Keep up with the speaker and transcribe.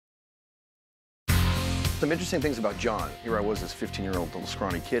Some interesting things about John. Here I was, this 15-year-old little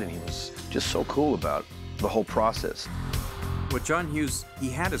scrawny kid, and he was just so cool about the whole process. With John Hughes, he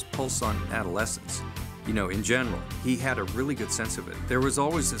had his pulse on adolescence. You know, in general, he had a really good sense of it. There was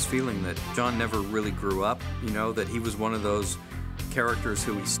always this feeling that John never really grew up, you know, that he was one of those characters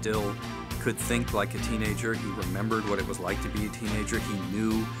who he still could think like a teenager. He remembered what it was like to be a teenager. He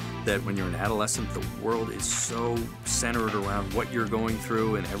knew that when you're an adolescent, the world is so centered around what you're going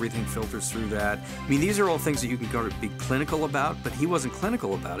through and everything filters through that. I mean, these are all things that you can go to be clinical about, but he wasn't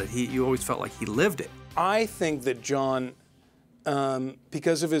clinical about it. You always felt like he lived it. I think that John,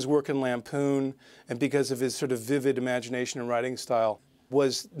 because of his work in Lampoon and because of his sort of vivid imagination and writing style,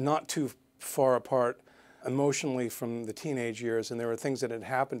 was not too far apart emotionally from the teenage years, and there were things that had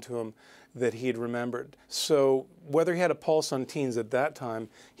happened to him that he had remembered. So whether he had a pulse on teens at that time,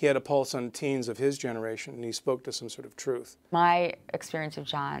 he had a pulse on teens of his generation, and he spoke to some sort of truth. My experience of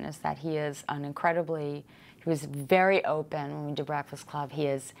John is that he is he was very open when we did Breakfast Club. He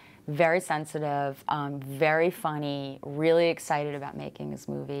is very sensitive, very funny, really excited about making his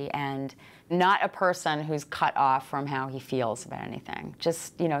movie, and not a person who's cut off from how he feels about anything.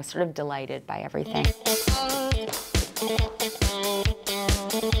 Just, you know, sort of delighted by everything.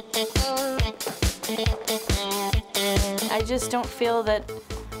 I just don't feel that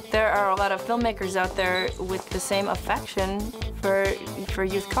there are a lot of filmmakers out there with the same affection for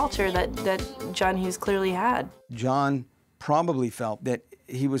youth culture that John Hughes clearly had. John probably felt that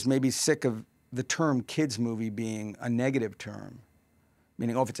he was maybe sick of the term kids movie being a negative term,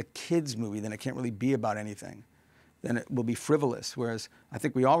 meaning, oh, if it's a kids movie, then it can't really be about anything. Then it will be frivolous. Whereas I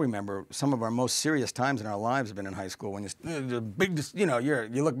think we all remember some of our most serious times in our lives have been in high school when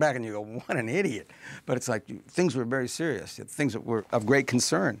you look back and you go, what an idiot. But it's like things were very serious, things that were of great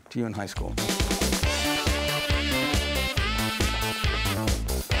concern to you in high school.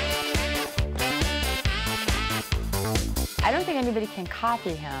 I don't think anybody can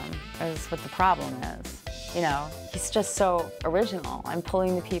copy him, is what the problem is. You know, he's just so original and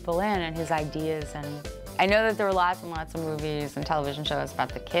pulling the people in and his ideas. And I know that there were lots and lots of movies and television shows about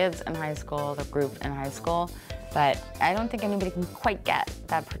the kids in high school, the group in high school, but I don't think anybody can quite get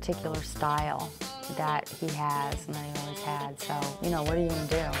that particular style that he has and that he always had. So, you know, what are you going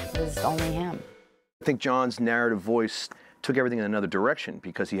to do? It's only him. I think John's narrative voice took everything in another direction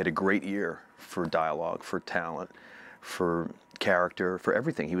because he had a great ear for dialogue, for talent, for character, for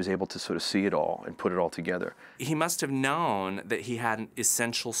everything. He was able to sort of see it all and put it all together. He must have known that he had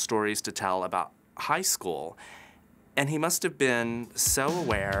essential stories to tell about high school, and he must have been so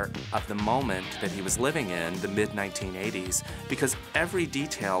aware of the moment that he was living in, the mid-1980s, because every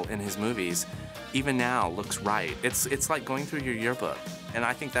detail in his movies, even now, looks right. It's like going through your yearbook. And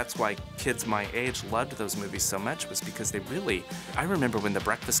I think that's why kids my age loved those movies so much, was because they really... I remember when The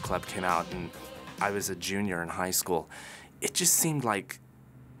Breakfast Club came out and I was a junior in high school, it just seemed like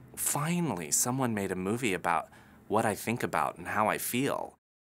finally someone made a movie about what I think about and how I feel.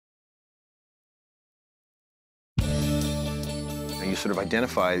 And you sort of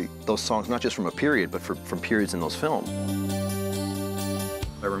identify those songs not just from a period, but from periods in those films.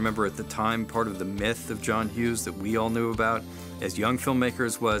 I remember at the time, part of the myth of John Hughes that we all knew about as young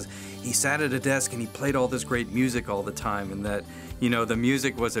filmmakers was he sat at a desk and he played all this great music all the time, and that, you know, the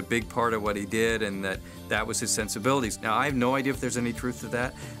music was a big part of what he did, and that was his sensibilities. Now, I have no idea if there's any truth to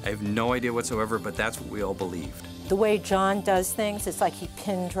that. I have no idea whatsoever, but that's what we all believed. The way John does things, it's like he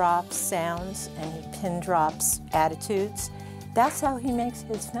pin drops sounds and he pin drops attitudes. That's how he makes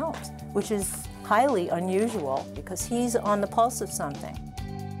his films, which is highly unusual because he's on the pulse of something.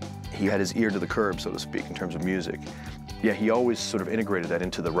 He had his ear to the curb, so to speak, in terms of music. Yeah, he always sort of integrated that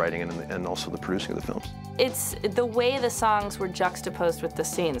into the writing and also the producing of the films. It's the way the songs were juxtaposed with the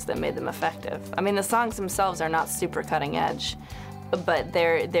scenes that made them effective. I mean, the songs themselves are not super cutting edge, but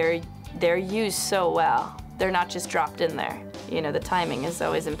they're used so well. They're not just dropped in there. You know, the timing is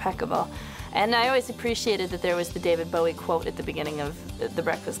always impeccable. And I always appreciated that there was the David Bowie quote at the beginning of The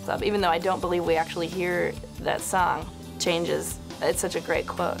Breakfast Club, even though I don't believe we actually hear that song, Changes. It's such a great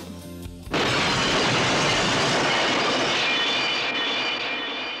quote.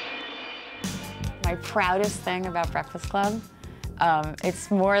 My proudest thing about Breakfast Club,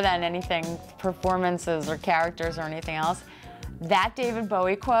 it's more than anything, performances or characters or anything else. That David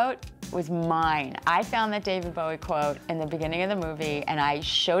Bowie quote was mine. I found that David Bowie quote in the beginning of the movie, and I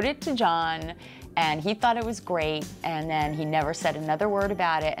showed it to John, and he thought it was great, and then he never said another word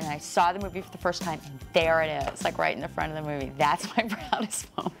about it, and I saw the movie for the first time, and there it is, like right in the front of the movie. That's my proudest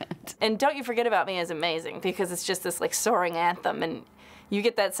moment. And Don't You Forget About Me is amazing, because it's just this like soaring anthem, and you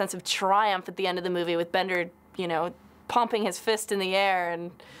get that sense of triumph at the end of the movie with Bender, you know, pumping his fist in the air,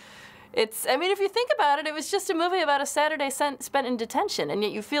 and I mean, if you think about it, it was just a movie about a Saturday spent in detention, and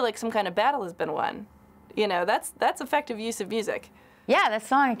yet you feel like some kind of battle has been won. You know, that's effective use of music. Yeah, that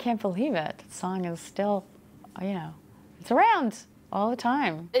song, I can't believe it. That song is still, you know, it's around all the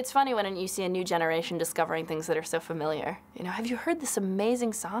time. It's funny when you see a new generation discovering things that are so familiar. You know, have you heard this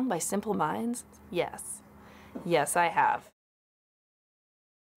amazing song by Simple Minds? Yes. Yes, I have.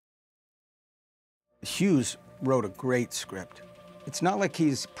 Hughes wrote a great script. It's not like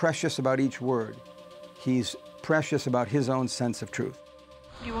he's precious about each word. He's precious about his own sense of truth.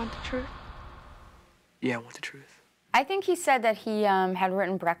 Do you want the truth? Yeah, I want the truth. I think he said that he had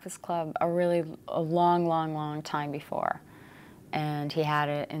written Breakfast Club a long time before. And he had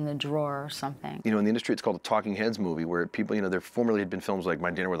it in the drawer or something. You know, in the industry, it's called a talking heads movie, where people, you know, there formerly had been films like My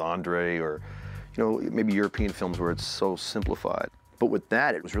Dinner with Andre, or, you know, maybe European films where it's so simplified. But with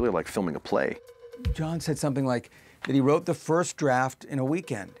that, it was really like filming a play. John said something like that he wrote the first draft in a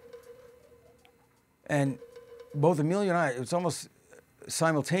weekend. And both Amelia and I, it was almost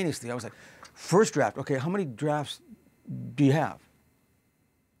simultaneously. I was like, first draft, okay, how many drafts do you have?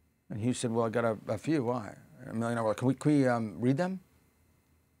 And Hughes said, well, I got a few, why? Amelia and I were like, can we read them?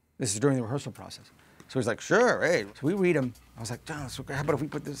 This is during the rehearsal process. So he's like, sure, hey. So we read them. I was like, John, how about if we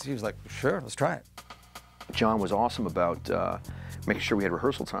put this? He was like, sure, let's try it. John was awesome about making sure we had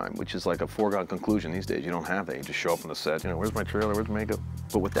rehearsal time, which is like a foregone conclusion these days. You don't have that. You just show up on the set, you know, where's my trailer, where's makeup?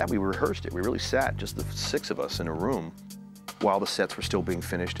 But with that, we rehearsed it. We really sat, just the 6 of us in a room, while the sets were still being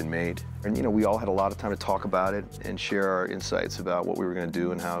finished and made. And, you know, we all had a lot of time to talk about it and share our insights about what we were going to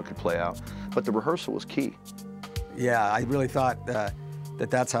do and how it could play out. But the rehearsal was key. Yeah, I really thought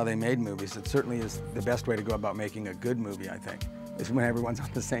that's how they made movies. It certainly is the best way to go about making a good movie, I think, is when everyone's on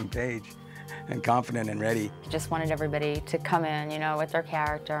the same page and confident and ready. He just wanted everybody to come in, you know, with their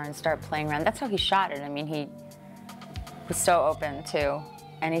character and start playing around. That's how he shot it. I mean, he was so open to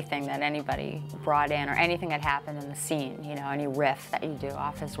anything that anybody brought in or anything that happened in the scene, you know, any riff that you do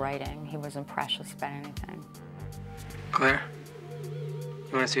off his writing. He wasn't precious about anything. Claire,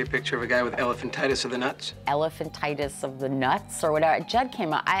 you want to see a picture of a guy with elephantitis of the nuts? Elephantitis of the nuts or whatever. Judd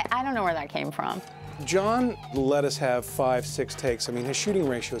came up. I don't know where that came from. John let us have 5, 6 takes. I mean, his shooting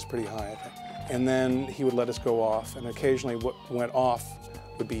ratio is pretty high, I think. And then he would let us go off, and occasionally what went off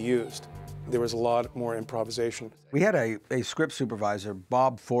would be used. There was a lot more improvisation. We had a script supervisor,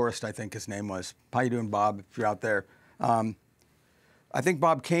 Bob Forrest, I think his name was. How you doing, Bob, if you're out there? I think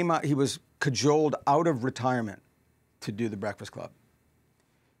Bob came out, he was cajoled out of retirement to do The Breakfast Club.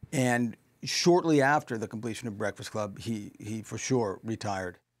 And shortly after the completion of Breakfast Club, he for sure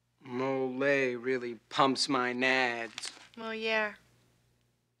retired. Mole really pumps my nads. Well, yeah.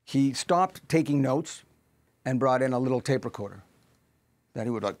 He stopped taking notes and brought in a little tape recorder that he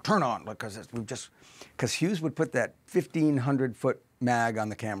would like turn on, because Hughes would put that 1,500-foot mag on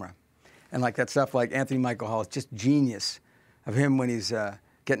the camera. And like that stuff like Anthony Michael Hall, it's just genius of him when he's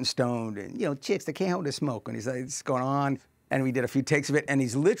getting stoned and, you know, chicks, they can't hold a smoke. And he's like, it's going on. And we did a few takes of it, and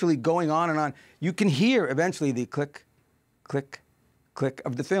he's literally going on and on. You can hear eventually the click, click, click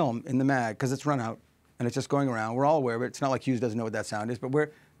of the film in the mag, because it's run out, and it's just going around. We're all aware of it. It's not like Hughes doesn't know what that sound is, but we're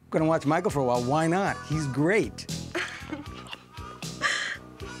going to watch Michael for a while. Why not? He's great.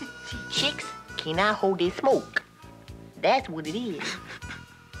 Chicks cannot hold their smoke. That's what it is.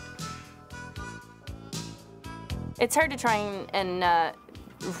 It's hard to try and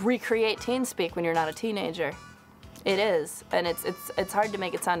recreate teen speak when you're not a teenager. It is, and it's hard to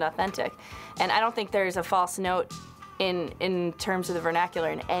make it sound authentic. And I don't think there's a false note in terms of the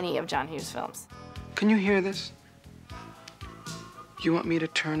vernacular in any of John Hughes' films. Can you hear this? You want me to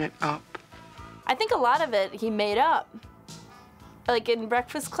turn it up? I think a lot of it he made up. Like in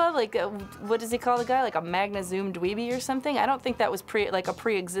Breakfast Club, like what does he call the guy? Like a Magna Zoom dweeby or something? I don't think that was like a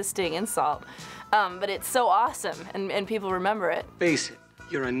pre-existing insult. But it's so awesome, and people remember it. Face it,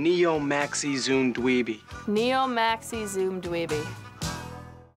 you're a neo-maxi zoom dweeby. Neo-maxi Zoom dweeby.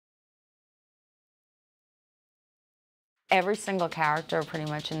 Every single character pretty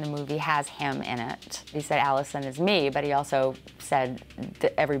much in the movie has him in it. He said Allison is me, but he also said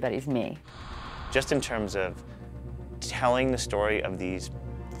that everybody's me. Just in terms of telling the story of these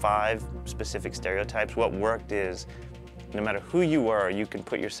 5 specific stereotypes, what worked is no matter who you were, you can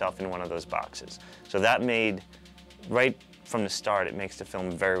put yourself in one of those boxes. So that made, right from the start, it makes the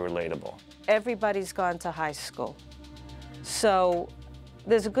film very relatable. Everybody's gone to high school. So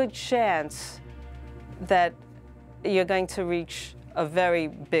there's a good chance that you're going to reach a very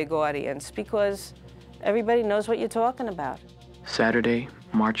big audience because everybody knows what you're talking about. Saturday,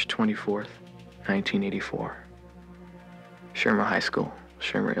 March 24th, 1984. Shermer High School,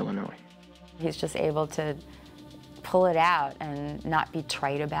 Shermer, Illinois. He's just able to pull it out and not be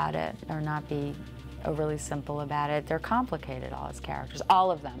trite about it or not be overly simple about it. They're complicated, all his characters.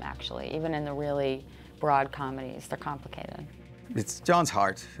 All of them, actually. Even in the really broad comedies, they're complicated. It's John's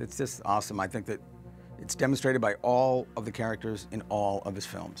heart. It's just awesome. I think that it's demonstrated by all of the characters in all of his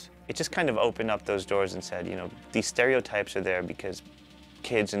films. It just kind of opened up those doors and said, you know, these stereotypes are there because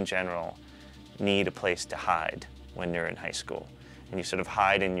kids in general need a place to hide when they're in high school. And you sort of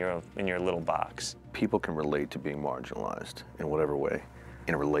hide in your little box. People can relate to being marginalized in whatever way,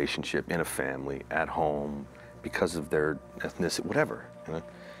 in a relationship, in a family, at home, because of their ethnicity, whatever. You know?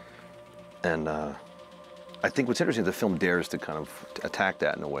 And I think what's interesting is the film dares to kind of attack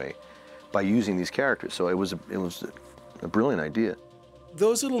that in a way by using these characters. So it was a brilliant idea.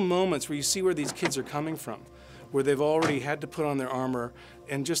 Those little moments where you see where these kids are coming from, where they've already had to put on their armor,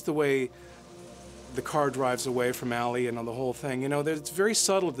 and just the way the car drives away from Allie and on the whole thing, you know, it's very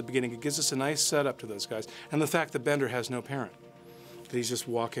subtle at the beginning. It gives us a nice setup to those guys. And the fact that Bender has no parent, that he's just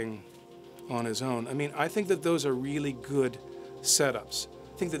walking on his own. I mean, I think that those are really good setups.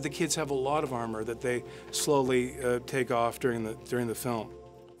 I think that the kids have a lot of armor that they slowly take off during the film.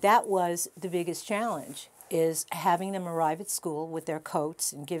 That was the biggest challenge, is having them arrive at school with their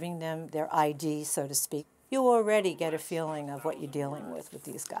coats and giving them their ID, so to speak. You already get a feeling of what you're dealing with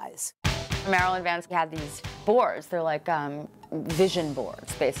these guys. Marilyn Vance had these boards. They're like vision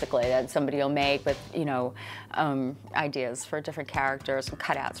boards, basically, that somebody will make with, you know, ideas for different characters and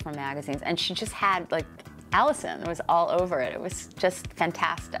cutouts from magazines. And she just had, like, Allison was all over it. It was just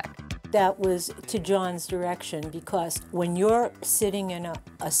fantastic. That was to John's direction, because when you're sitting in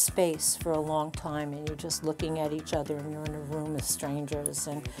a space for a long time and you're just looking at each other and you're in a room of strangers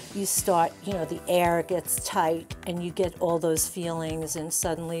and you start, you know, the air gets tight and you get all those feelings and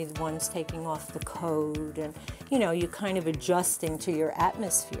suddenly one's taking off the coat and, you know, you're kind of adjusting to your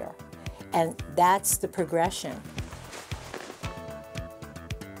atmosphere. And that's the progression.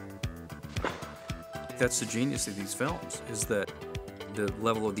 That's the genius of these films, is that the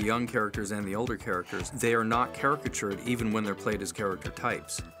level of the young characters and the older characters, they are not caricatured even when they're played as character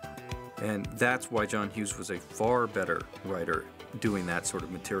types. And that's why John Hughes was a far better writer doing that sort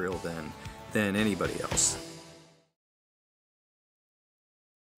of material than anybody else.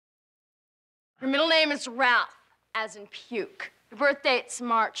 Your middle name is Ralph, as in puke. Your birth date's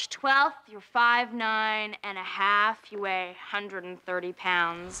March 12th. You're 5'9" and a half. You weigh 130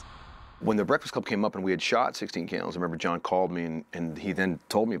 pounds. When the Breakfast Club came up and we had shot 16 Candles, I remember John called me and he then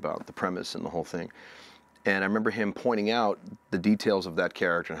told me about the premise and the whole thing. And I remember him pointing out the details of that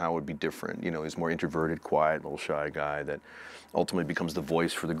character and how it would be different. You know, he's more introverted, quiet, little shy guy that ultimately becomes the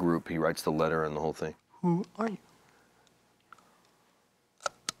voice for the group. He writes the letter and the whole thing. Who are you?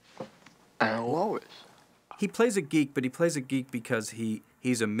 Lois. He plays a geek, but he plays a geek because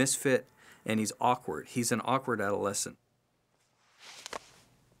he's a misfit and he's awkward. He's an awkward adolescent.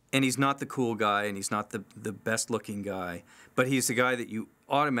 And he's not the cool guy, and he's not the best-looking guy, but he's the guy that you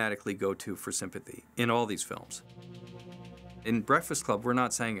automatically go to for sympathy in all these films. In Breakfast Club, we're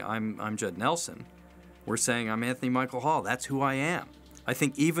not saying I'm Judd Nelson. We're saying I'm Anthony Michael Hall. That's who I am. I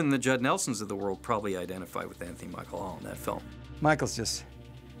think even the Judd Nelsons of the world probably identify with Anthony Michael Hall in that film. Michael's just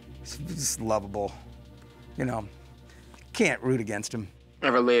lovable. You know, can't root against him.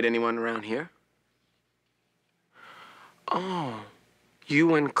 Ever laid anyone around here? Oh.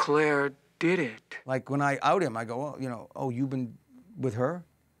 You and Claire did it. Like when I out him, I go, oh, you know, oh, you've been with her?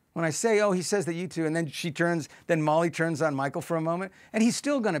 When I say, oh, he says that you two, and then Molly turns on Michael for a moment, and he's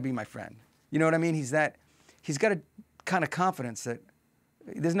still gonna be my friend. You know what I mean? He's got a kind of confidence that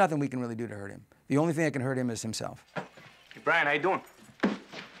there's nothing we can really do to hurt him. The only thing that can hurt him is himself. Hey, Brian, how you doing?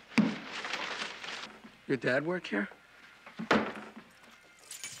 Your dad work here?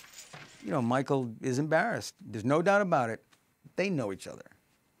 You know, Michael is embarrassed. There's no doubt about it. They know each other.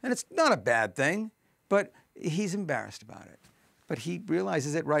 And it's not a bad thing, but he's embarrassed about it. But he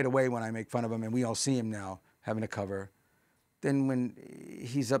realizes it right away when I make fun of him, and we all see him now having a cover. Then when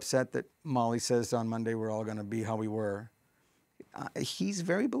he's upset that Molly says on Monday we're all gonna be how we were, he's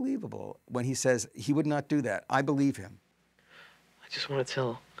very believable when he says he would not do that. I believe him. I just want to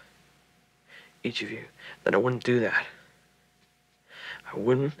tell each of you that I wouldn't do that. I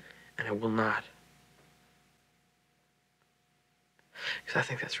wouldn't, and I will not. Because I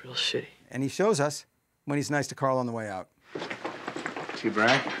think that's real shitty. And he shows us when he's nice to Carl on the way out. See,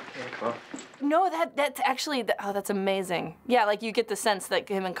 Brian? Yeah, Carl. No, that's actually, oh, that's amazing. Yeah, like you get the sense that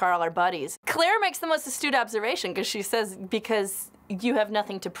him and Carl are buddies. Claire makes the most astute observation because she says, because you have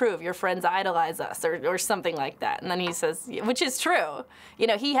nothing to prove, your friends idolize us or something like that. And then he says, which is true. You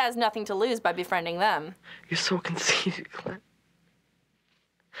know, he has nothing to lose by befriending them. You're so conceited, Claire.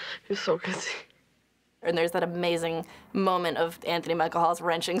 You're so conceited. And there's that amazing moment of Anthony Michael Hall's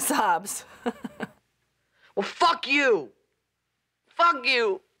wrenching sobs. Well, fuck you! Fuck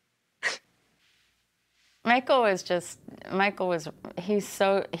you!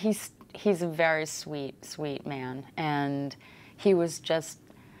 He's a very sweet man, and he was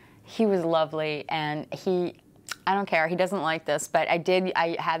lovely, and I don't care, he doesn't like this, but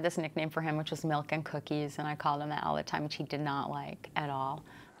I had this nickname for him, which was Milk and Cookies, and I called him that all the time, which he did not like at all.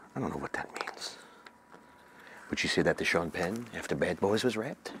 I don't know what that means. Would you say that to Sean Penn after Bad Boys was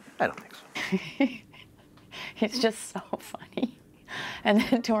wrapped? I don't think so. He's just so funny. And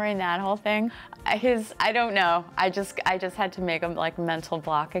then during that whole thing, I don't know. I just had to make a mental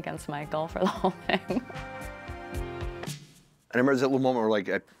block against Michael for the whole thing. And I remember that little moment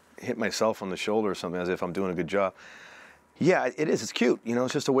where I hit myself on the shoulder or something as if I'm doing a good job. Yeah, it is. It's cute. You know,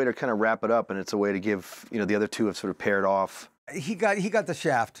 it's just a way to kind of wrap it up, and it's a way to give, the other two have sort of paired off. He got the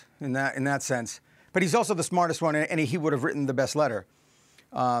shaft in that sense. But he's also the smartest one, and he would have written the best letter.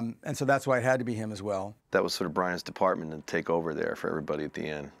 And so that's why it had to be him as well. That was sort of Brian's department to take over there for everybody at the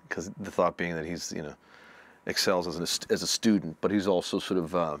end, because the thought being that he's, excels as a student, but he's also sort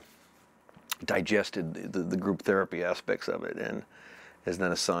of digested the group therapy aspects of it, and is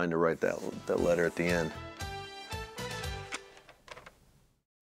then assigned to write that letter at the end.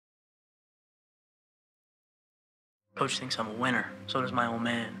 Coach thinks I'm a winner. So does my old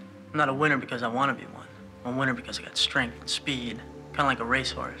man. I'm not a winner because I want to be one. I'm a winner because I got strength and speed, kind of like a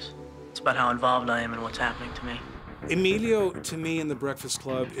racehorse. It's about how involved I am in what's happening to me. Emilio, to me, in The Breakfast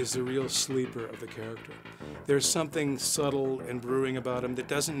Club, is the real sleeper of the character. There's something subtle and brewing about him that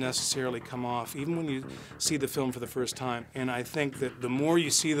doesn't necessarily come off, even when you see the film for the first time. And I think that the more you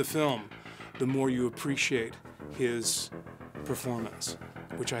see the film, the more you appreciate his performance,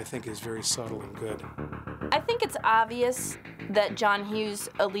 which I think is very subtle and good. I think it's obvious that John Hughes'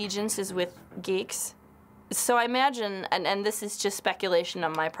 allegiance is with geeks. So I imagine, and this is just speculation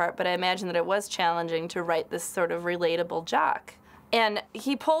on my part, but I imagine that it was challenging to write this sort of relatable jock. And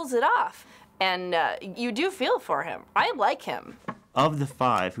he pulls it off, and you do feel for him. I like him. Of the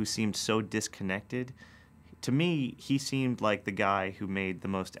five who seemed so disconnected, to me, he seemed like the guy who made the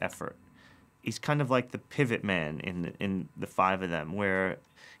most effort. He's kind of like the pivot man in the five of them, where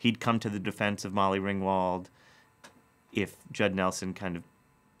he'd come to the defense of Molly Ringwald if Judd Nelson kind of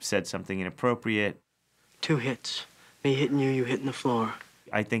said something inappropriate. 2 hits. Me hitting you, you hitting the floor.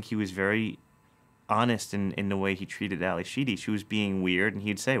 I think he was very honest in the way he treated Ali Sheedy. She was being weird, and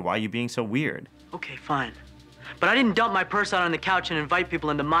he'd say, "Why are you being so weird?" Okay, fine. But I didn't dump my purse out on the couch and invite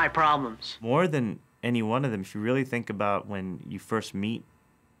people into my problems. More than any one of them, if you really think about when you first meet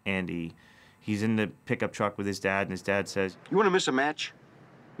Andy, he's in the pickup truck with his dad, and his dad says, "You want to miss a match?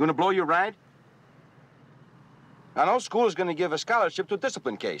 You want to blow your ride? I know school is going to give a scholarship to a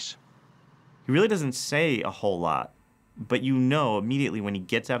discipline case." He really doesn't say a whole lot, but you know immediately when he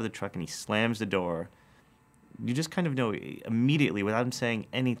gets out of the truck and he slams the door, you just kind of know immediately without him saying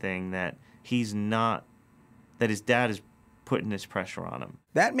anything that he's not, that his dad is putting this pressure on him.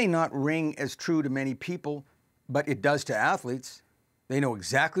 That may not ring as true to many people, but it does to athletes. They know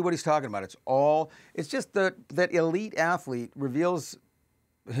exactly what he's talking about. It's just that elite athlete reveals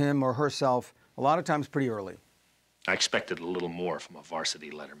him or herself a lot of times pretty early. I expected a little more from a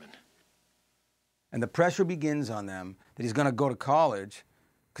varsity letterman. And the pressure begins on them that he's going to go to college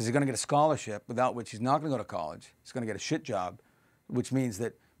because he's going to get a scholarship, without which he's not going to go to college. He's going to get a shit job, which means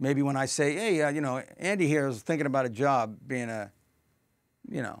that maybe when I say, "Hey, Andy here is thinking about a job being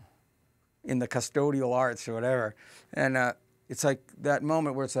in the custodial arts or whatever," and it's like that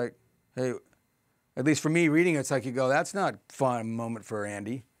moment where it's like, hey, at least for me reading it, it's like you go, that's not a fun moment for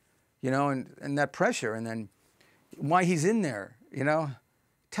Andy, and that pressure, and then why he's in there,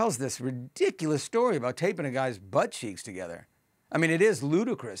 tells this ridiculous story about taping a guy's butt cheeks together. I mean, it is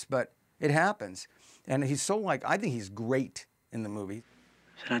ludicrous, but it happens. And he's so I think he's great in the movie.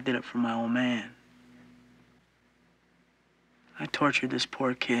 I said I did it for my old man. I tortured this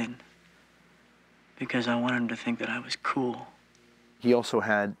poor kid because I wanted him to think that I was cool. He also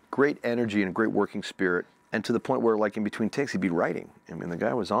had great energy and a great working spirit, and to the point where, in between takes, he'd be writing. I mean, the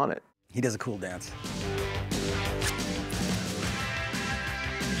guy was on it. He does a cool dance.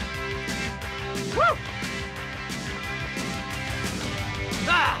 Woo!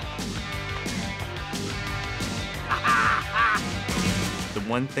 The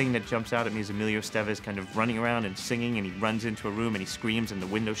one thing that jumps out at me is Emilio Estevez kind of running around and singing, and he runs into a room and he screams and the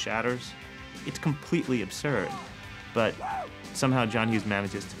window shatters. It's completely absurd, but somehow John Hughes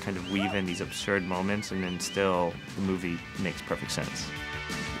manages to kind of weave in these absurd moments, and then still the movie makes perfect sense.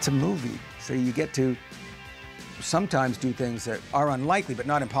 It's a movie, so you get to sometimes do things that are unlikely but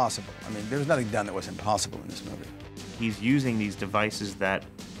not impossible. I mean, there was nothing done that was impossible in this movie. He's using these devices that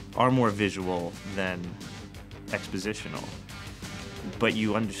are more visual than expositional, but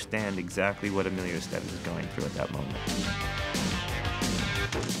you understand exactly what Emilio Estevez is going through at that moment.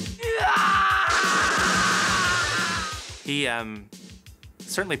 He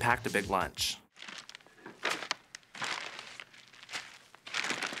certainly packed a big lunch.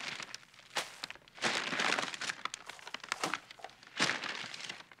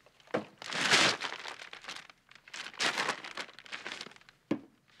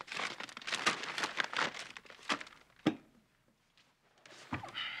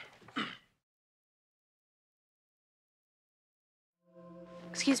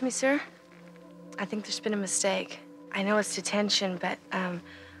 Excuse me, sir. I think there's been a mistake. I know it's detention, but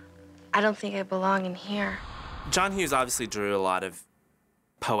I don't think I belong in here. John Hughes obviously drew a lot of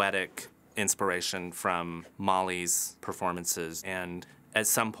poetic inspiration from Molly's performances, and at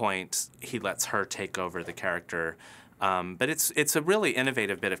some point he lets her take over the character. But it's a really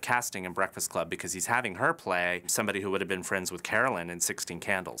innovative bit of casting in Breakfast Club because he's having her play somebody who would have been friends with Carolyn in 16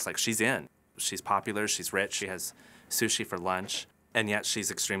 Candles. Like, she's in. She's popular, she's rich, she has sushi for lunch, and yet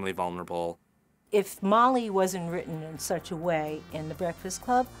she's extremely vulnerable. If Molly wasn't written in such a way in The Breakfast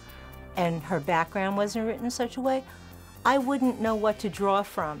Club, and her background wasn't written in such a way, I wouldn't know what to draw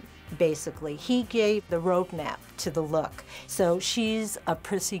from, basically. He gave the roadmap to the look. So she's a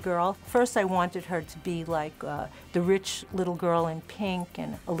prissy girl. First I wanted her to be like the rich little girl in pink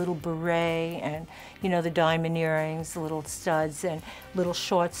and a little beret and, you know, the diamond earrings, the little studs and little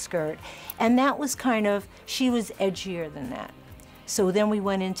short skirt. And that was kind of, she was edgier than that. So then we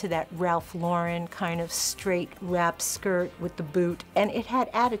went into that Ralph Lauren kind of straight wrap skirt with the boot, and it had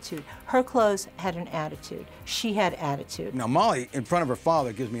attitude. Her clothes had an attitude. She had attitude. Now, Molly, in front of her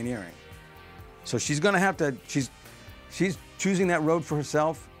father, gives me an earring. So she's gonna have to, she's choosing that road for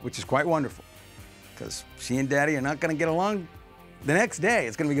herself, which is quite wonderful, because she and Daddy are not gonna get along the next day.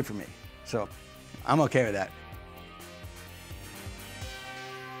 It's gonna be good for me. So I'm okay with that.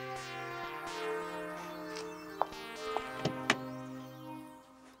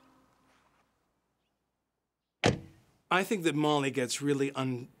 I think that Molly gets really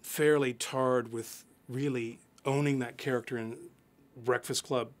unfairly tarred with really owning that character in Breakfast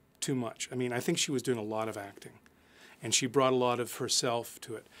Club too much. I mean, I think she was doing a lot of acting, and she brought a lot of herself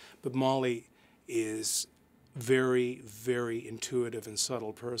to it. But Molly is very, very intuitive and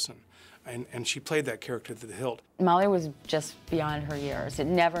subtle person, and she played that character to the hilt. Molly was just beyond her years. It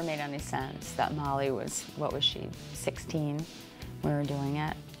never made any sense that Molly was, what was she, 16 when we were doing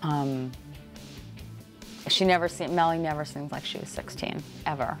it? Molly never seems like she was 16,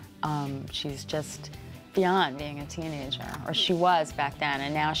 ever. She's just beyond being a teenager, or she was back then,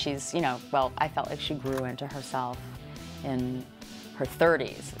 and now she's, you know, well, I felt like she grew into herself in her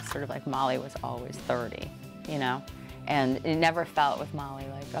 30s. It's sort of like Molly was always 30, you know? And it never felt with Molly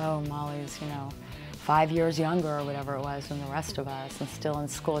like, oh, Molly's, you know, 5 years younger or whatever it was than the rest of us and still in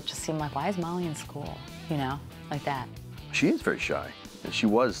school. It just seemed like, why is Molly in school, you know, like that. She is very shy. And she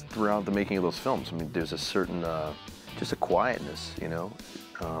was throughout the making of those films. I mean, there's a certain, just a quietness, you know.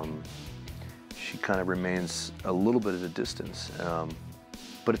 She kind of remains a little bit at a distance,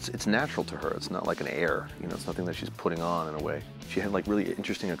 but it's natural to her. It's not like an air, you know. It's nothing that she's putting on in a way. She had like really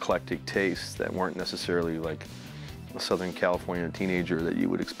interesting eclectic tastes that weren't necessarily like a Southern California teenager that you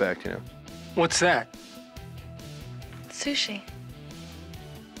would expect, you know. What's that? Sushi.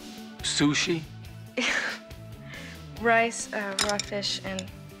 Sushi? Rice, raw fish, and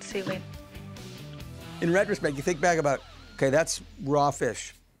seaweed. In retrospect, you think back about, okay, that's raw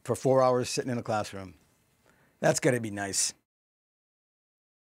fish for 4 hours sitting in a classroom. That's gotta be nice.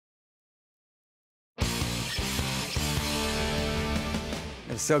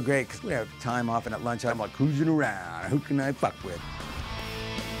 It's so great, because we have time off and at lunch, I'm like cruising around. Who can I fuck with?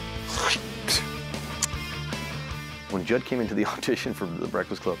 When Judd came into the audition for The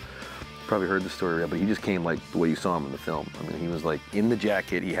Breakfast Club, probably heard the story, but he just came like the way you saw him in the film. I mean, he was like in the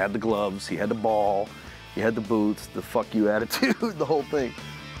jacket, he had the gloves, he had the ball, he had the boots, the fuck you attitude, the whole thing.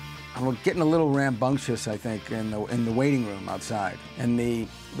 I'm getting a little rambunctious, I think, in the waiting room outside. And the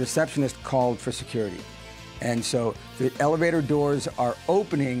receptionist called for security. And so the elevator doors are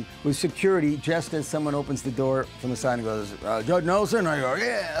opening with security just as someone opens the door from the side and goes, Judd Nelson? I go,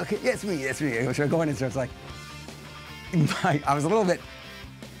 yeah, okay, yeah, it's me. So I go in and so it's like, I was a little bit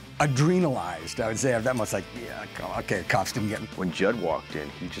adrenalized, I would say. I'm almost like, yeah, okay, cops didn't get me. When Judd walked in,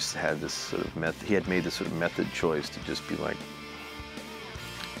 he just had this sort of method, he had made this sort of method choice to just be like,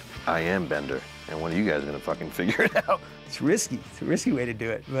 I am Bender, and one of you guys are gonna fucking figure it out. It's risky. It's a risky way to do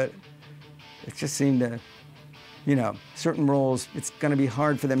it, but it just seemed to You know, certain roles, it's going to be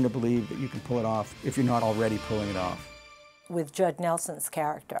hard for them to believe that you can pull it off if you're not already pulling it off. With Judd Nelson's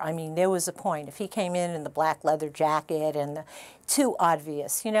character, I mean, there was a point. If he came in the black leather jacket and too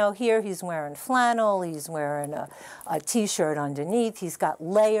obvious. You know, here he's wearing flannel, he's wearing a T-shirt underneath, he's got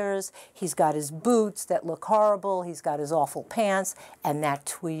layers, he's got his boots that look horrible, he's got his awful pants, and that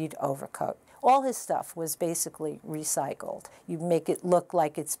tweed overcoat. All his stuff was basically recycled. You make it look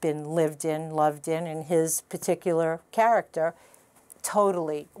like it's been lived in, loved in, and his particular character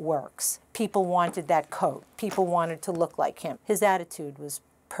totally works. People wanted that coat. People wanted to look like him. His attitude was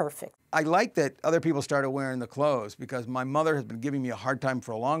perfect. I like that other people started wearing the clothes because my mother has been giving me a hard time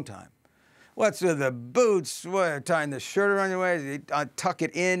for a long time. What's with the boots? What, tying the shirt around your waist? Tuck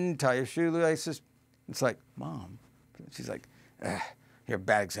it in, tie your shoelaces. It's like, Mom. She's like, here,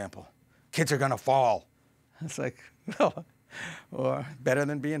 bad example. Kids are gonna fall. It's like, well, or better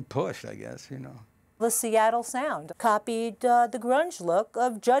than being pushed, I guess, you know. The Seattle Sound copied the grunge look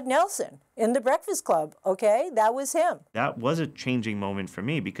of Judd Nelson in The Breakfast Club, okay? That was him. That was a changing moment for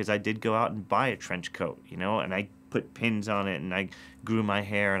me because I did go out and buy a trench coat, you know, and I put pins on it and I grew my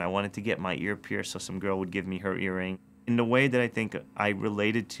hair and I wanted to get my ear pierced so some girl would give me her earring. In the way that I think I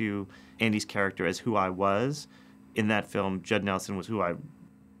related to Andy's character as who I was, in that film, Judd Nelson was who I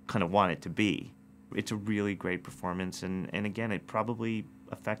kind of wanted to be. It's a really great performance, and again, it probably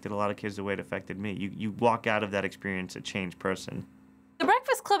affected a lot of kids the way it affected me. You walk out of that experience a changed person. The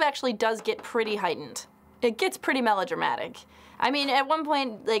Breakfast Club actually does get pretty heightened. It gets pretty melodramatic. I mean, at one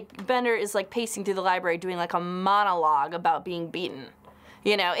point, like, Bender is like pacing through the library doing like a monologue about being beaten.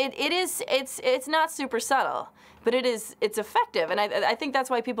 You know, it's not super subtle, but it's effective, and I think that's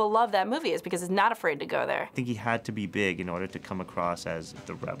why people love that movie, is because it's not afraid to go there. I think he had to be big in order to come across as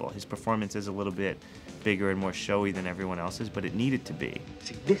the rebel. His performance is a little bit bigger and more showy than everyone else's, but it needed to be.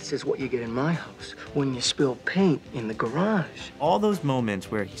 See, this is what you get in my house when you spill paint in the garage. All those moments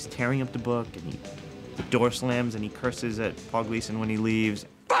where he's tearing up the book and the door slams and he curses at Paul Gleason when he leaves.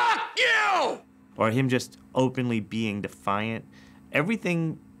 Fuck you! Or him just openly being defiant.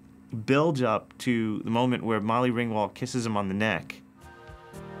 Everything builds up to the moment where Molly Ringwald kisses him on the neck.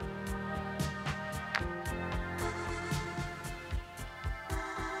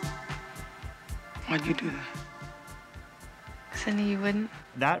 Why'd you do that? Because I knew you wouldn't.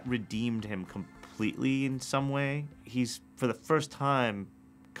 That redeemed him completely in some way. He's, for the first time,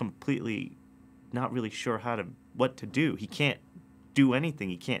 completely not really sure what to do. He can't do anything.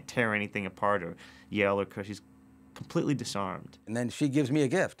 He can't tear anything apart or yell or curse. He's completely disarmed. And then she gives me a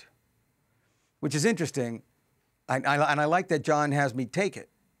gift, which is interesting. And I like that John has me take it.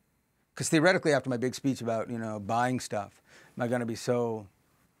 Because theoretically, after my big speech about, you know, buying stuff, am I going to be so,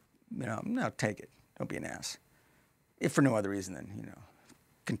 you know, no, take it. Don't be an ass. If for no other reason than, you know,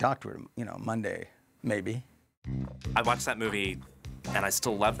 can talk to her, you know, Monday, maybe. I watched that movie, and I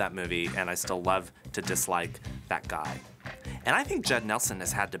still love that movie, and I still love to dislike that guy. And I think Judd Nelson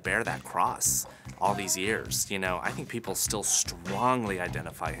has had to bear that cross all these years. You know, I think people still strongly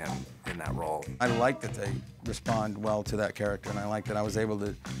identify him in that role. I like that they respond well to that character, and I like that I was able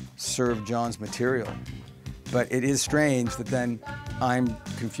to serve John's material. But it is strange that then I'm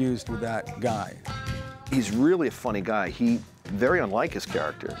confused with that guy. He's really a funny guy. He, very unlike his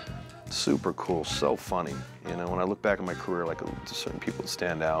character. Super cool, so funny. You know, when I look back at my career, like, certain people that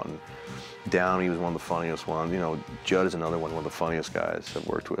stand out, and Downey was one of the funniest ones. You know, Judd is another one of the funniest guys I've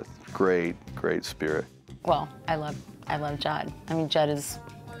worked with. Great, great spirit. Well, I love Judd. I mean, Judd is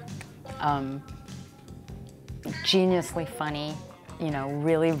geniusly funny, you know,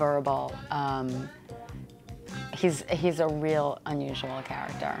 really verbal. He's a real unusual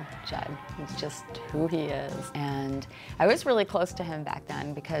character, Judd. He's just who he is. And I was really close to him back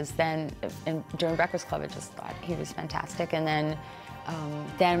then because then, during Breakfast Club, I just thought he was fantastic. And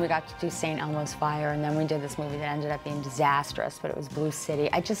then we got to do St. Elmo's Fire, and then we did this movie that ended up being disastrous, but it was Blue City.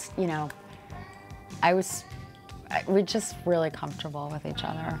 I just, you know, we're just really comfortable with each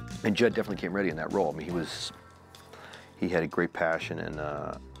other. And Judd definitely came ready in that role. I mean, he had a great passion and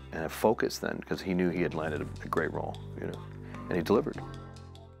a focus then, because he knew he had landed a great role, you know, and he delivered.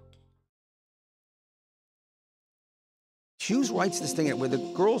 Hughes writes this thing where the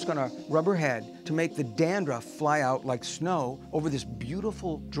girl's gonna rub her head to make the dandruff fly out like snow over this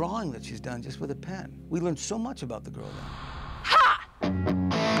beautiful drawing that she's done just with a pen. We learned so much about the girl then. Ha!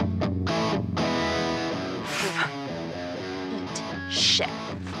 Eat shit.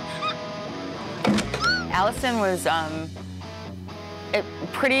 Allison was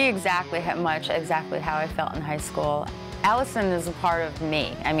pretty exactly how I felt in high school. Allison is a part of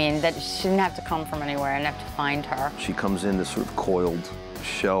me. I mean, that she didn't have to come from anywhere. I didn't have to find her. She comes in this sort of coiled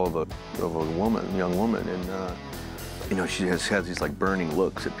shell of a woman, young woman, and You know, she has these like burning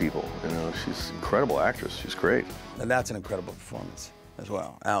looks at people. You know, she's an incredible actress. She's great. And that's an incredible performance as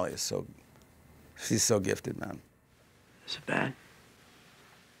well. Allie is she's so gifted, man. Is it bad?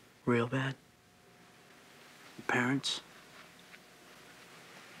 Real bad? Your parents?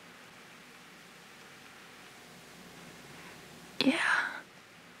 Yeah.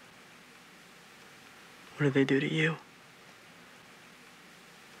 What did they do to you?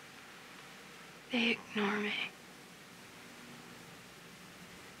 They ignore me.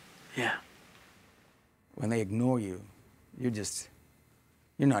 Yeah. When they ignore you, you're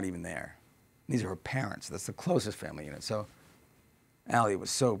not even there. These are her parents. That's the closest family unit. So Allie was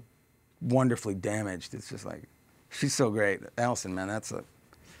so wonderfully damaged. It's just like, she's so great. Allison, man,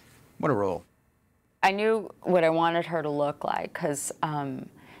 what a role. I knew what I wanted her to look like because in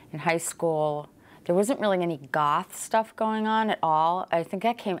high school, there wasn't really any goth stuff going on at all. I think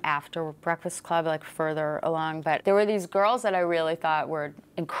that came after Breakfast Club, like further along. But there were these girls that I really thought were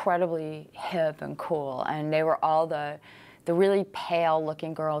incredibly hip and cool, and they were all the really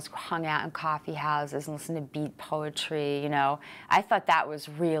pale-looking girls who hung out in coffee houses and listened to beat poetry, you know. I thought that was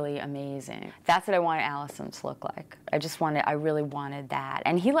really amazing. That's what I wanted Allison to look like. I really wanted that.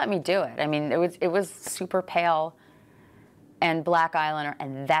 And he let me do it. I mean, it was super pale and black eyeliner,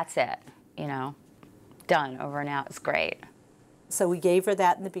 and that's it, you know. Done, over and out. It's great. So we gave her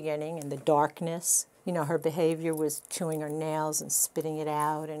that in the beginning, and the darkness. You know, her behavior was chewing her nails and spitting it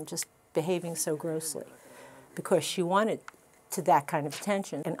out and just behaving so grossly because she wanted to that kind of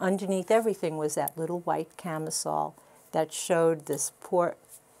attention. And underneath everything was that little white camisole that showed this poor,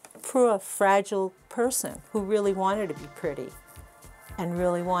 fragile person who really wanted to be pretty and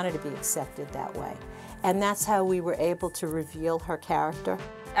really wanted to be accepted that way. And that's how we were able to reveal her character.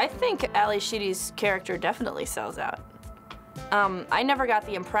 I think Ali Sheedy's character definitely sells out. I never got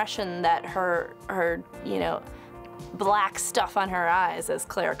the impression that her, you know, black stuff on her eyes, as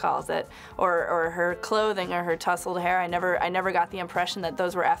Claire calls it, or her clothing or her tousled hair, I never got the impression that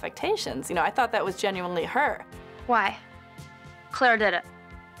those were affectations. You know, I thought that was genuinely her. Why? Claire did it.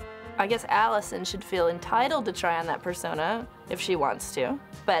 I guess Allison should feel entitled to try on that persona if she wants to.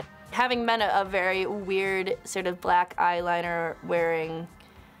 But having been a very weird, sort of black eyeliner wearing,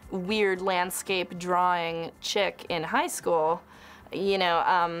 weird landscape drawing chick in high school, you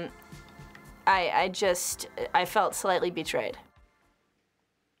know, I felt slightly betrayed.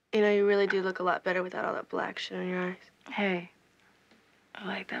 You know, you really do look a lot better without all that black shit in your eyes. Hey, I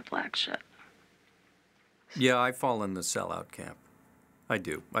like that black shit. Yeah, I fall in the sellout camp. I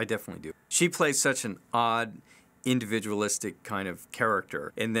do. I definitely do. She plays such an odd, individualistic kind of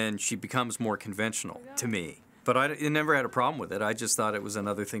character, and then she becomes more conventional to me. But I never had a problem with it. I just thought it was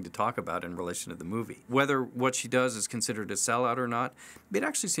another thing to talk about in relation to the movie. Whether what she does is considered a sellout or not, it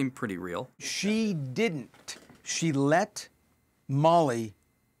actually seemed pretty real. She didn't. She let Molly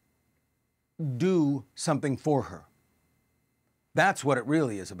do something for her. That's what it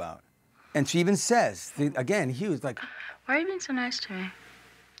really is about. And she even says, again, Hughes, like... Why are you being so nice to me?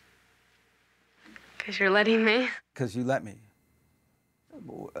 Because you're letting me. Because you let me.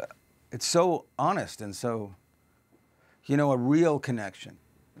 It's so honest and so, you know, a real connection.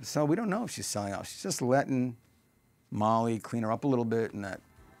 So we don't know if she's selling out. She's just letting Molly clean her up a little bit in that,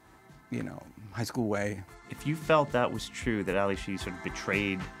 you know, high school way. If you felt that was true, that Ali Sheedy sort of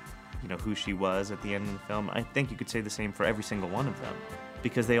betrayed, you know, who she was at the end of the film, I think you could say the same for every single one of them,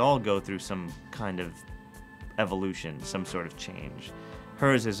 because they all go through some kind of evolution, some sort of change.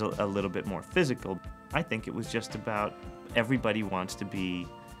 Hers is a little bit more physical. I think it was just about everybody wants to be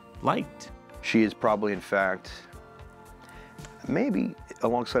liked. She is probably, in fact, maybe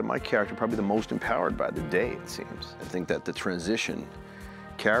alongside my character, probably the most empowered by the day, it seems. I think that the transition,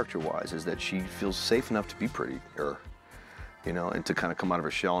 character-wise, is that she feels safe enough to be pretty, you know, and to kind of come out of her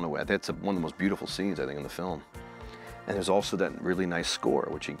shell in a way. That's one of the most beautiful scenes, I think, in the film. And there's also that really nice score,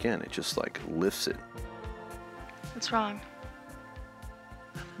 which, again, it just, like, lifts it. What's wrong?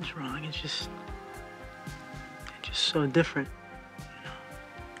 Nothing's wrong. It's just so different. You know?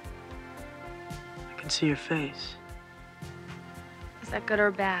 I can see your face. Is that good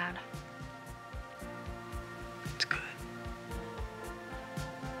or bad? It's good.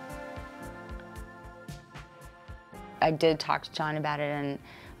 I did talk to John about it,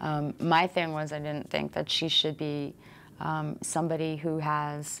 and my thing was I didn't think that she should be somebody who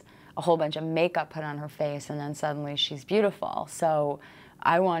has a whole bunch of makeup put on her face and then suddenly she's beautiful. So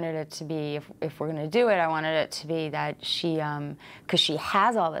I wanted it to be, if we're gonna do it, I wanted it to be that she, because she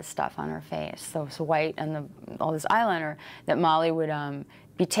has all this stuff on her face, so it's white and all this eyeliner, that Molly would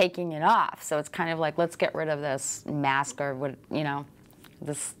be taking it off. So it's kind of like, let's get rid of this mask or what, you know,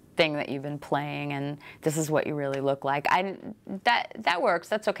 this thing that you've been playing, and this is what you really look like. That works.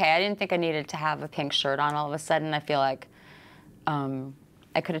 That's okay. I didn't think I needed to have a pink shirt on all of a sudden. I feel like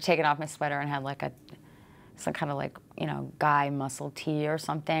I could have taken off my sweater and had like some kind of like, you know, guy muscle tee or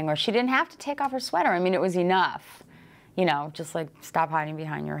something, or she didn't have to take off her sweater. I mean, it was enough, you know, just like stop hiding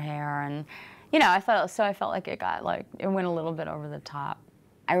behind your hair. And, you know, I felt like it went a little bit over the top.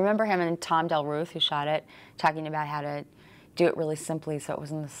 I remember him and Tom Del Ruth, who shot it, talking about how to do it really simply so it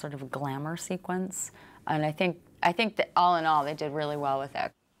wasn't this sort of glamour sequence. And I think that all in all, they did really well with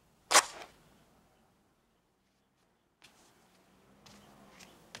it.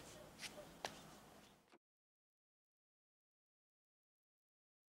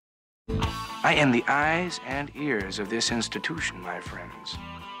 I am the eyes and ears of this institution, my friends.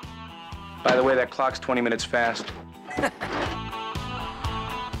 By the way, that clock's 20 minutes fast.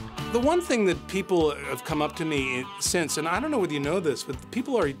 The one thing that people have come up to me since, and I don't know whether you know this, but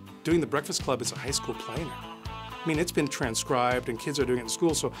people are doing The Breakfast Club as a high school play now. I mean, it's been transcribed and kids are doing it in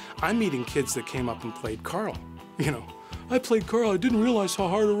school, so I'm meeting kids that came up and played Carl. You know, I played Carl, I didn't realize how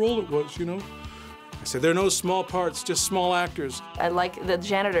hard a role it was, you know. I said, there are no small parts, just small actors. I like the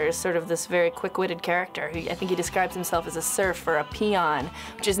janitor is sort of this very quick-witted character. I think he describes himself as a serf or a peon,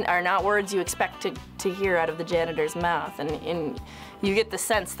 which are not words you expect to hear out of the janitor's mouth. And you get the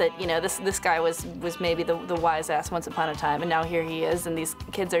sense that, you know, this guy was maybe the wise ass once upon a time, and now here he is, and these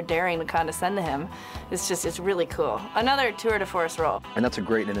kids are daring to condescend to him. It's really cool. Another tour de force role. And that's a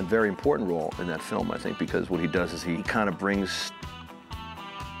great and a very important role in that film, I think, because what he does is he kind of brings,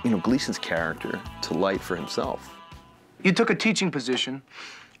 you know, Gleason's character to light for himself. You took a teaching position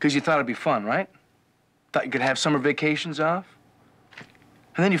because you thought it'd be fun, right? Thought you could have summer vacations off?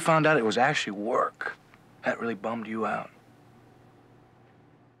 And then you found out it was actually work. That really bummed you out.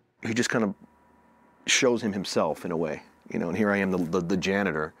 He just kind of shows him himself in a way, you know, and here I am, the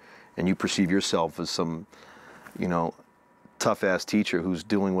janitor, and you perceive yourself as some, you know, tough-ass teacher who's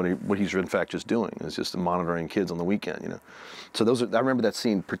doing what he's in fact just doing, is just monitoring kids on the weekend, you know. So I remember that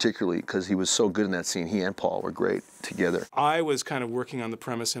scene particularly because he was so good in that scene. He and Paul were great together. I was kind of working on the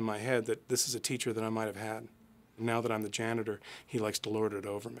premise in my head that this is a teacher that I might have had. Now that I'm the janitor, he likes to lord it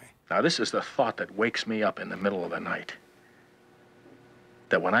over me. Now, this is the thought that wakes me up in the middle of the night.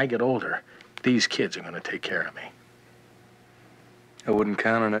 That when I get older, these kids are going to take care of me. I wouldn't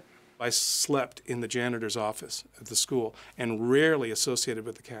count on it. I slept in the janitor's office at the school and rarely associated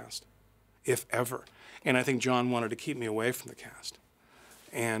with the cast, if ever. And I think John wanted to keep me away from the cast.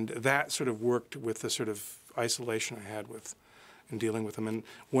 And that sort of worked with the sort of isolation I had in dealing with them. And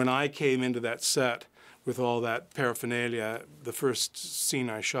when I came into that set with all that paraphernalia, the first scene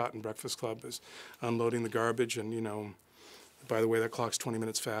I shot in Breakfast Club was unloading the garbage and, you know, by the way, that clock's 20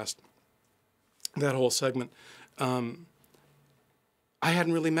 minutes fast. That whole segment. I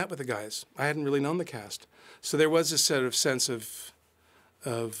hadn't really met with the guys. I hadn't really known the cast. So there was this sort of sense of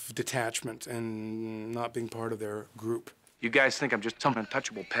detachment and not being part of their group. You guys think I'm just some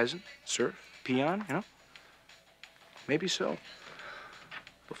untouchable peasant, serf, peon, you know? Maybe so.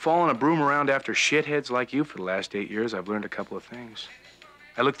 But following a broom around after shitheads like you for the last 8 years, I've learned a couple of things.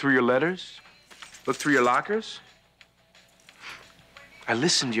 I looked through your letters, looked through your lockers. I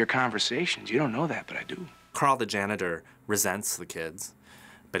listened to your conversations. You don't know that, but I do. Carl the janitor resents the kids,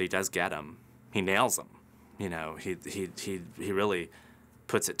 but he does get them. He nails them. You know, he really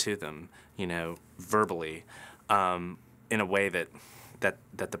puts it to them, you know, verbally, in a way that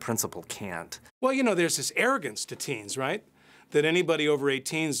the principal can't. Well, you know, there's this arrogance to teens, right? That anybody over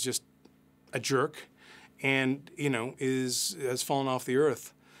 18 is just a jerk and, you know, has fallen off the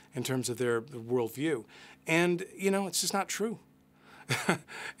earth in terms of their worldview. And, you know, it's just not true.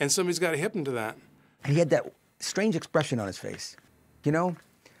 And somebody's got to hip him to that. And he had that strange expression on his face, you know,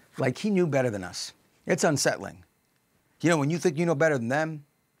 like he knew better than us. It's unsettling. You know, when you think you know better than them,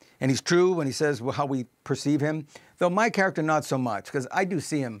 and he's true when he says how we perceive him, though my character not so much, because I do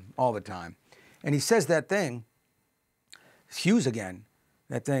see him all the time. And he says that thing, Hughes again,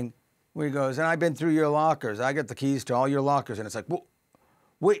 that thing where he goes, and I've been through your lockers. I got the keys to all your lockers. And it's like,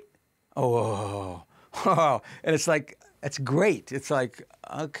 wait, oh, and it's like, it's great. It's like,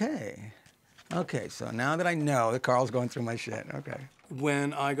 okay, so now that I know that Carl's going through my shit, okay.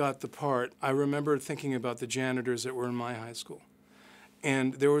 When I got the part, I remember thinking about the janitors that were in my high school.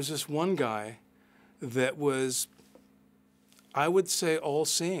 And there was this one guy that was, I would say,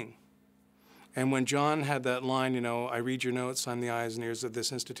 all-seeing. And when John had that line, you know, I read your notes, I'm the eyes and ears of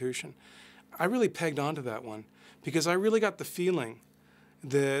this institution, I really pegged onto that one because I really got the feeling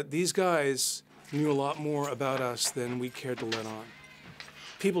that these guys knew a lot more about us than we cared to let on.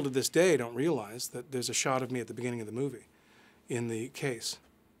 People to this day don't realize that there's a shot of me at the beginning of the movie in the case.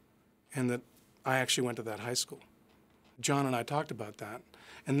 and that I actually went to that high school. John and I talked about that.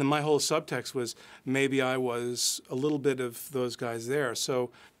 And then my whole subtext was maybe I was a little bit of those guys there. So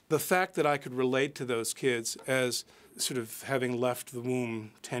the fact that I could relate to those kids as sort of having left the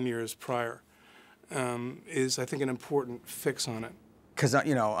womb 10 years prior is, I think, an important fix on it. Because,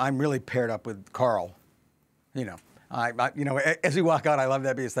 you know, I'm really paired up with Carl. You know, you know, as we walk out, I love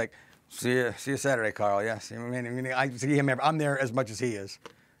that beat. It's like, see you Saturday, Carl. Yes. I mean, I see him. I'm there as much as he is.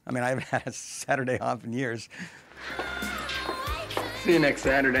 I mean, I haven't had a Saturday off in years. See you next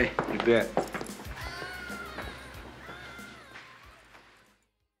Saturday. You bet.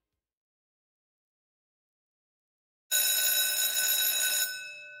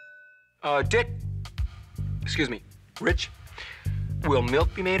 Dick. Excuse me. Rich. Will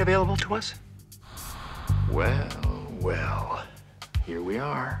milk be made available to us? Well, well. Here we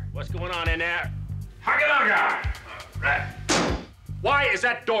are. What's going on in there? Hugga! Right. Why is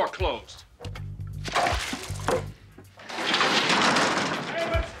that door closed?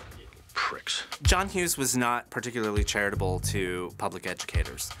 Pricks. John Hughes was not particularly charitable to public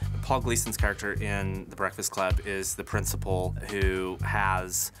educators. Paul Gleason's character in The Breakfast Club is the principal who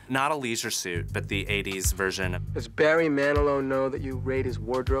has not a leisure suit, but the 80s version. Does Barry Manilow know that you raid his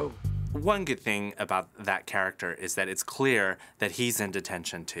wardrobe? One good thing about that character is that it's clear that he's in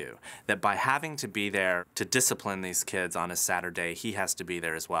detention too. That by having to be there to discipline these kids on a Saturday, he has to be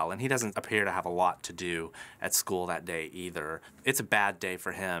there as well. And he doesn't appear to have a lot to do at school that day either. It's a bad day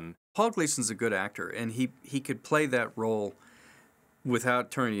for him. Paul Gleason's a good actor, and he could play that role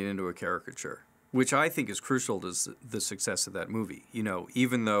without turning it into a caricature, which I think is crucial to the success of that movie. You know,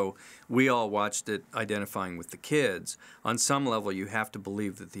 even though we all watched it identifying with the kids, on some level you have to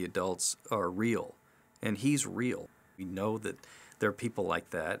believe that the adults are real, and he's real. You know that there are people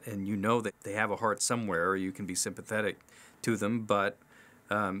like that, and you know that they have a heart somewhere, or you can be sympathetic to them, but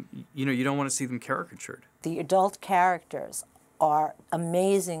you know, you don't want to see them caricatured. The adult characters are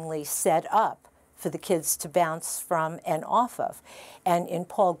amazingly set up for the kids to bounce from and off of. And in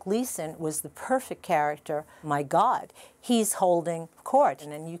Paul Gleason was the perfect character. My God, he's holding court.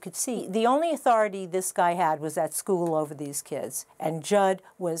 And then you could see the only authority this guy had was at school over these kids. And Judd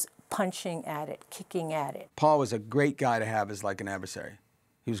was punching at it, kicking at it. Paul was a great guy to have as like an adversary.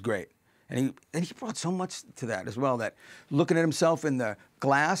 He was great. And he brought so much to that as well, that looking at himself in the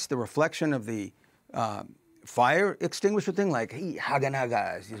glass, the reflection of the fire extinguisher thing, like, hey,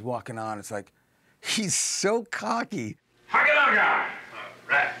 haga-naga, as he's walking on, it's like, he's so cocky. Hugga!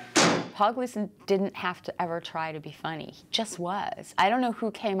 Right. Paul Gleason didn't have to ever try to be funny. He just was. I don't know who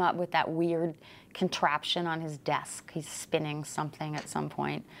came up with that weird contraption on his desk. He's spinning something at some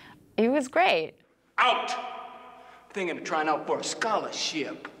point. He was great. Out! Thinking of trying out for a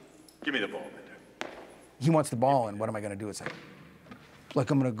scholarship. Give me the ball, Bender. He wants the ball, and what am I going to do? It's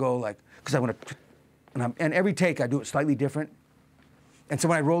like I'm going to go like, because I want to, and every take I do it slightly different. And so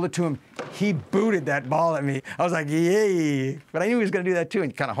when I rolled it to him, he booted that ball at me. I was like, yay. But I knew he was going to do that too,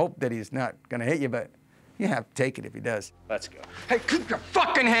 and kind of hope that he's not going to hit you, but you have to take it if he does. Let's go. Hey, keep your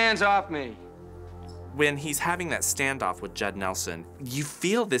fucking hands off me. When he's having that standoff with Judd Nelson, you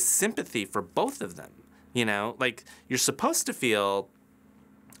feel this sympathy for both of them. You know, like, you're supposed to feel,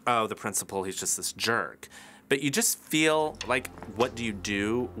 oh, the principal, he's just this jerk. But you just feel like, what do you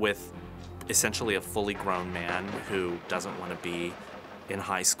do with essentially a fully grown man who doesn't want to be in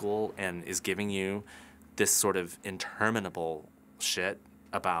high school and is giving you this sort of interminable shit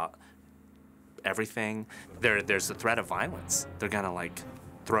about everything? There's a threat of violence. They're gonna, like,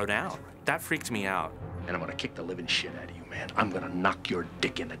 throw down. That freaked me out. And I'm gonna kick the living shit out of you, man. I'm gonna knock your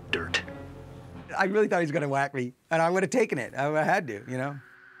dick in the dirt. I really thought he was gonna whack me, and I would have taken it. I had to, you know?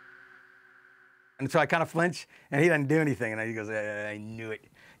 And so I kind of flinch, and he doesn't do anything, and he goes, I knew it.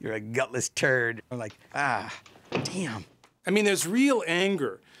 You're a gutless turd. I'm like, ah, damn. I mean, there's real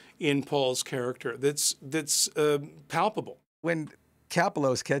anger in Paul's character that's palpable. When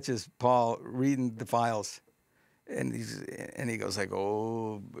Kapelos catches Paul reading the files, and he goes like,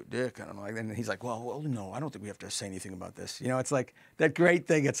 oh, Dick, I don't know. And he's like, well, no, I don't think we have to say anything about this. You know, it's like that great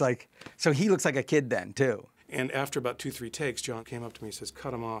thing. It's like, so he looks like a kid then, too. And after about 2-3 takes, John came up to me and says,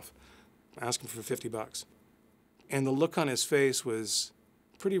 cut him off. Ask him for $50. And the look on his face was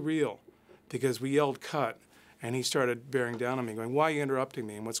pretty real, because we yelled cut, and he started bearing down on me, going, why are you interrupting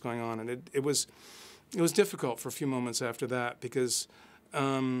me, and what's going on? And it was difficult for a few moments after that, because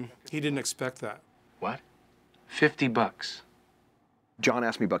he didn't expect that. What? $50. John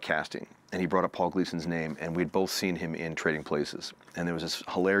asked me about casting, and he brought up Paul Gleason's name, and we'd both seen him in Trading Places. And there was this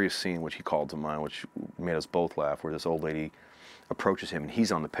hilarious scene which he called to mind, which made us both laugh, where this old lady approaches him, and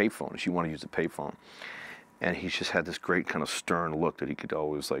he's on the payphone, and she wanted to use the payphone. And he's just had this great kind of stern look that he could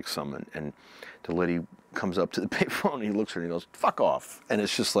always like summon. And the lady comes up to the payphone and he looks at her and he goes, "Fuck off." And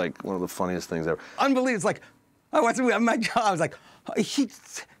it's just like one of the funniest things ever. Unbelievable. It's like, I went to my job. I was like,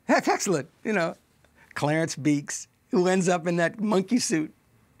 that's excellent. You know, Clarence Beeks, who ends up in that monkey suit.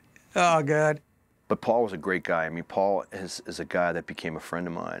 Oh, God. But Paul was a great guy. I mean, Paul is a guy that became a friend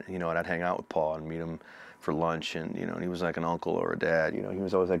of mine. You know, and I'd hang out with Paul and meet him for lunch, and you know, and he was like an uncle or a dad. You know, he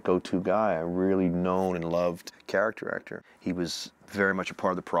was always that go-to guy, a really known and loved character actor. He was very much a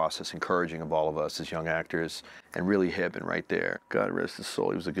part of the process, encouraging of all of us as young actors, and really hip and right there. God rest his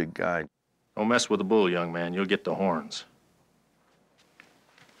soul. He was a good guy. Don't mess with the bull, young man. You'll get the horns.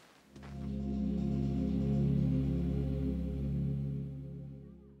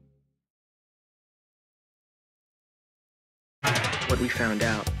 What we found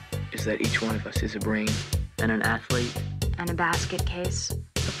out is that each one of us is a brain. And an athlete. And a basket case.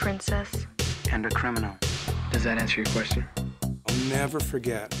 A princess. And a criminal. Does that answer your question? I'll never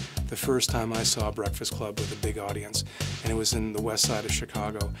forget the first time I saw Breakfast Club with a big audience, and it was in the west side of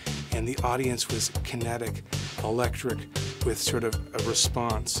Chicago, and the audience was kinetic, electric, with sort of a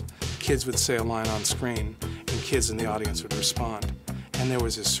response. Kids would say a line on screen, and kids in the audience would respond. And there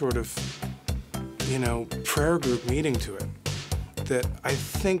was this sort of, you know, prayer group meeting to it that I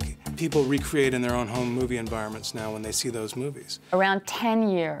think people recreate in their own home movie environments now when they see those movies. Around 10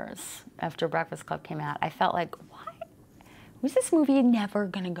 years after Breakfast Club came out, I felt like, why was this movie never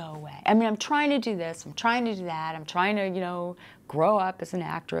gonna go away? I mean, I'm trying to do this, I'm trying to do that, I'm trying to, you know, grow up as an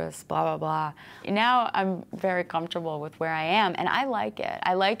actress, blah, blah, blah. Now I'm very comfortable with where I am, and I like it.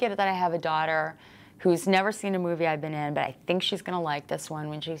 I like it that I have a daughter who's never seen a movie I've been in, but I think she's gonna like this one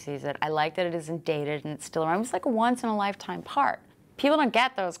when she sees it. I like that it isn't dated and it's still around. It's like a once-in-a-lifetime part. People don't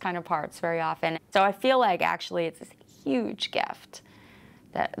get those kind of parts very often. So I feel like actually it's this huge gift,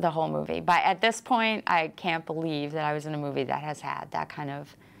 that the whole movie. But at this point, I can't believe that I was in a movie that has had that kind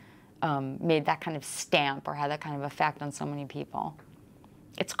of, made that kind of stamp or had that kind of effect on so many people.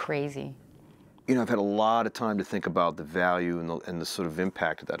 It's crazy. You know, I've had a lot of time to think about the value and the sort of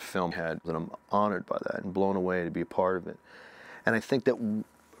impact that that film had, and I'm honored by that and blown away to be a part of it. And I think that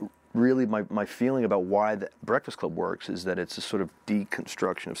really my feeling about why the Breakfast Club works is that it's a sort of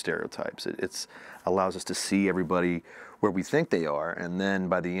deconstruction of stereotypes. It allows us to see everybody where we think they are, and then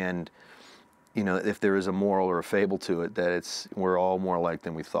by the end, you know, if there is a moral or a fable to it, that we're all more alike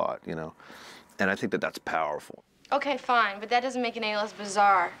than we thought, you know. And I think that that's powerful. Okay, fine, but that doesn't make it any less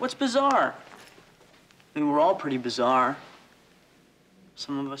bizarre. What's bizarre? I mean, we're all pretty bizarre.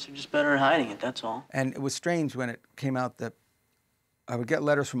 Some of us are just better at hiding it, that's all. And it was strange when it came out that I would get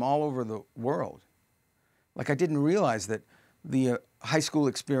letters from all over the world. Like, I didn't realize that the high school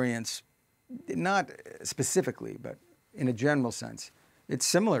experience, not specifically, but in a general sense, it's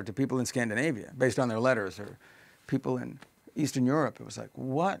similar to people in Scandinavia, based on their letters, or people in Eastern Europe. It was like,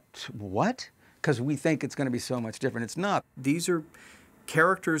 what? Because we think it's going to be so much different. It's not. These are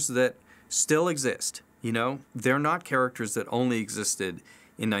characters that still exist, you know? They're not characters that only existed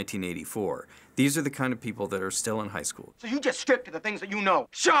in 1984. These are the kind of people that are still in high school. So you just stick to the things that you know.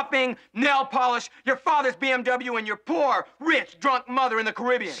 Shopping, nail polish, your father's BMW, and your poor, rich, drunk mother in the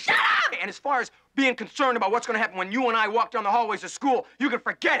Caribbean. Shut up! And as far as being concerned about what's gonna happen when you and I walk down the hallways of school, you can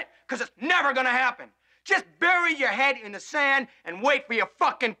forget it, because it's never gonna happen. Just bury your head in the sand and wait for your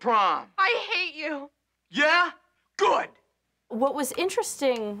fucking prom. I hate you. Yeah? Good. What was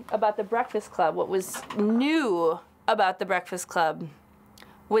interesting about the Breakfast Club, what was new about the Breakfast Club,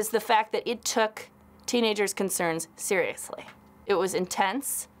 was the fact that it took teenagers' concerns seriously. It was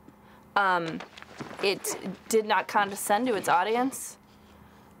intense. It did not condescend to its audience.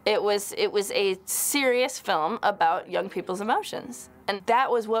 It was a serious film about young people's emotions. And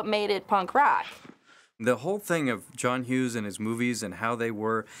that was what made it punk rock. The whole thing of John Hughes and his movies and how they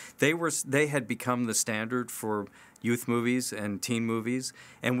had become the standard for youth movies and teen movies,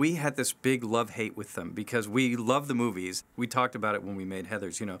 and we had this big love-hate with them because we love the movies. We talked about it when we made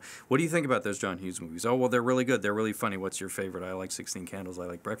Heathers, you know. What do you think about those John Hughes movies? Oh, well, they're really good. They're really funny. What's your favorite? I like 16 Candles. I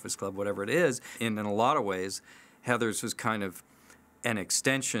like Breakfast Club, whatever it is. And in a lot of ways, Heathers was kind of an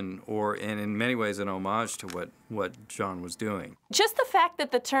extension and in many ways an homage to what John was doing. Just the fact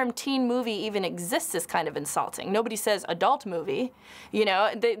that the term teen movie even exists is kind of insulting. Nobody says adult movie. You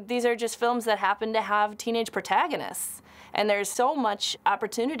know, these are just films that happen to have teenage protagonists. And there's so much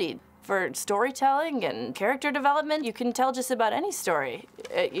opportunity for storytelling and character development. You can tell just about any story.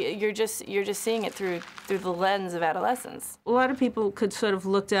 You're just seeing it through the lens of adolescence. A lot of people could sort of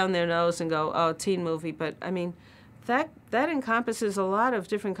look down their nose and go, oh, teen movie, but I mean, that encompasses a lot of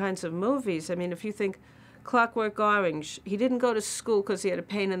different kinds of movies. I mean, if you think Clockwork Orange, he didn't go to school because he had a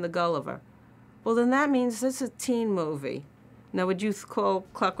pain in the Gulliver. Well, then that means this is a teen movie. Now, would you call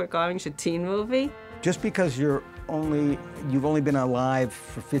Clockwork Orange a teen movie? Just because you've only been alive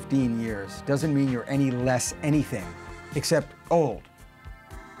for 15 years doesn't mean you're any less anything except old.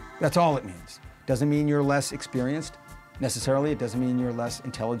 That's all it means. Doesn't mean you're less experienced necessarily. It doesn't mean you're less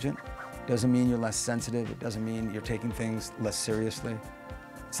intelligent. It doesn't mean you're less sensitive. It doesn't mean you're taking things less seriously.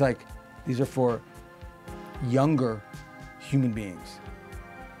 It's like these are for younger human beings.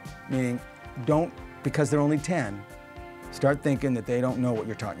 Meaning, don't, because they're only 10, start thinking that they don't know what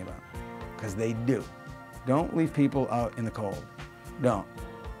you're talking about, because they do. Don't leave people out in the cold. Don't.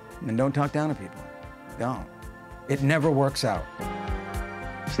 And don't talk down to people. Don't. It never works out.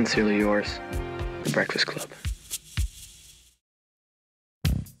 Sincerely yours, The Breakfast Club.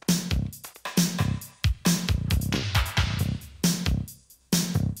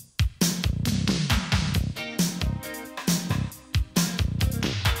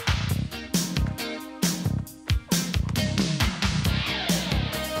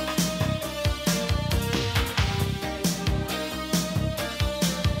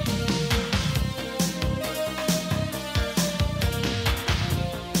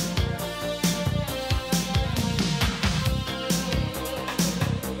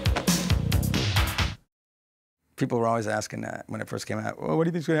 People were always asking that when it first came out, well, what do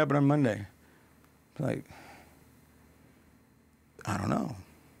you think's gonna happen on Monday? Like, I don't know.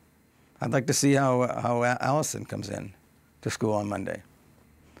 I'd like to see how Allison comes in to school on Monday.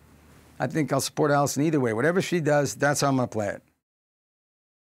 I think I'll support Allison either way. Whatever she does, that's how I'm gonna play it.